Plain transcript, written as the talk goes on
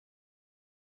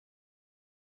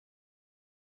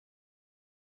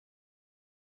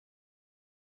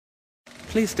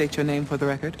Please state your name for the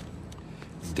record.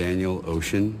 Daniel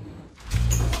Ocean.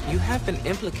 You have been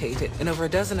implicated in over a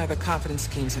dozen other confidence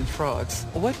schemes and frauds.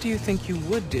 What do you think you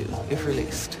would do if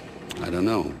released? I don't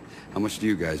know. How much do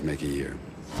you guys make a year?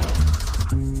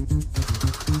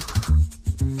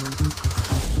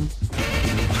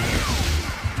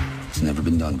 It's never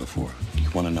been done before. You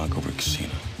want to knock over a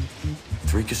casino?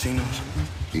 3 casinos?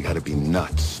 You gotta be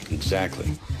nuts. Exactly.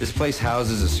 This place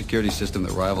houses a security system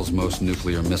that rivals most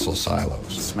nuclear missile silos.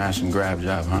 Smash and grab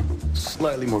job, huh?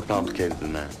 Slightly more complicated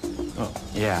than that. Oh,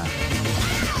 yeah.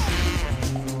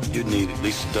 You'd need at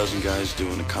least a dozen guys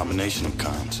doing a combination of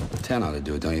kinds. 10 ought to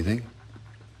do it, don't you think?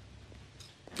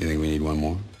 You think we need one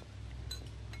more?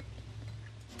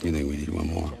 You think we need one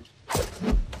more?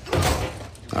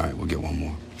 All right, we'll get one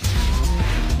more.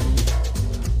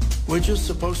 We're just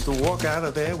supposed to walk out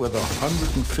of there with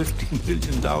 $150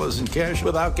 million in cash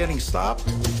without getting stopped?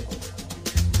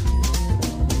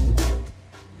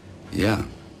 Yeah.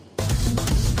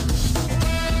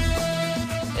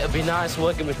 It'll be nice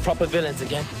working with proper villains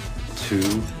again. 2,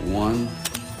 1.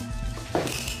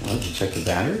 Well, did you check the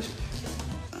batteries?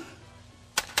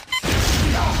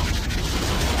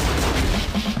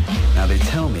 Now, they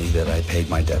tell me that I paid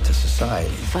my debt to society.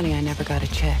 Funny, I never got a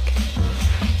check.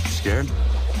 Scared?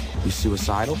 You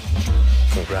suicidal?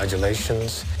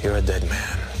 Congratulations, you're a dead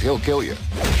man. He'll kill you.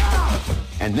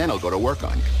 And then he'll go to work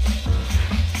on you.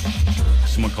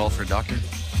 Someone call for a doctor?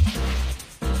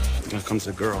 Here comes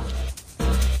the girl.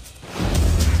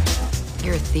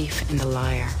 You're a thief and a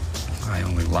liar. I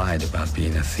only lied about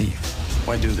being a thief.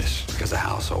 Why do this? Because the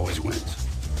house always wins.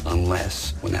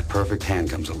 Unless, when that perfect hand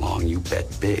comes along, you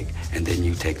bet big, and then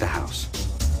you take the house.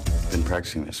 Been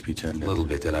practicing that speech, hadn't A you? little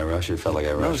bit. Did I rush it? Felt like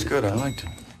I rushed it. That was good. I liked it.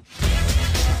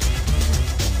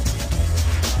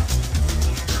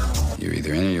 You're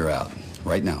either in or you're out.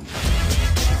 Right now.